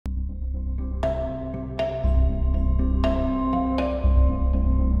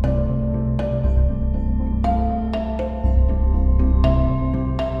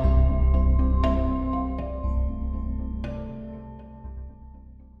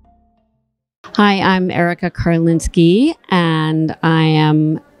Hi, I'm Erica Karlinsky, and I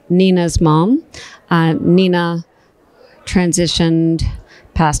am Nina's mom. Nina transitioned,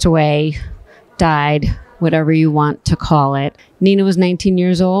 passed away, died, whatever you want to call it. Nina was 19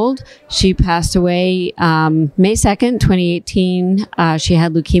 years old. She passed away May 2nd, 2018. She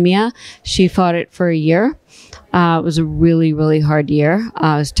had leukemia. She fought it for a year. It was a really, really hard year. It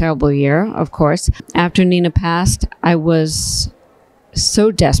was a terrible year, of course. After Nina passed, I was so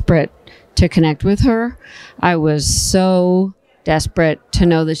desperate to connect with her. I was so desperate to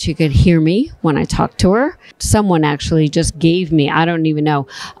know that she could hear me when I talked to her. Someone actually just gave me, I don't even know,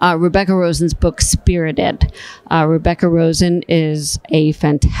 Rebecca Rosen's book, Spirited. Rebecca Rosen is a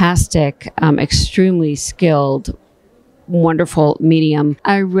fantastic, extremely skilled, wonderful medium.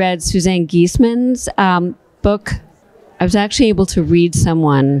 I read Suzanne Gieseman's book. I was actually able to read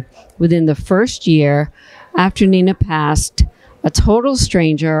someone within the first year after Nina passed, a total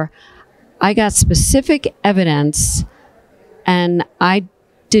stranger. I got specific evidence, and I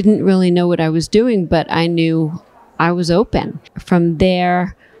didn't really know what I was doing, but I knew I was open. From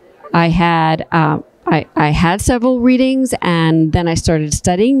there, I had several readings, and then I started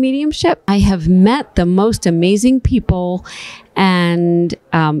studying mediumship. I have met the most amazing people, and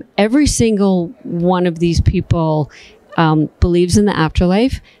every single one of these people believes in the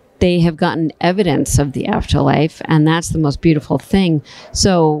afterlife. They have gotten evidence of the afterlife, and that's the most beautiful thing.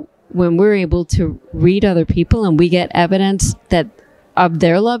 So when we're able to read other people and we get evidence that of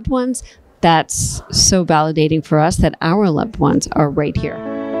their loved ones, that's so validating for us that our loved ones are right here.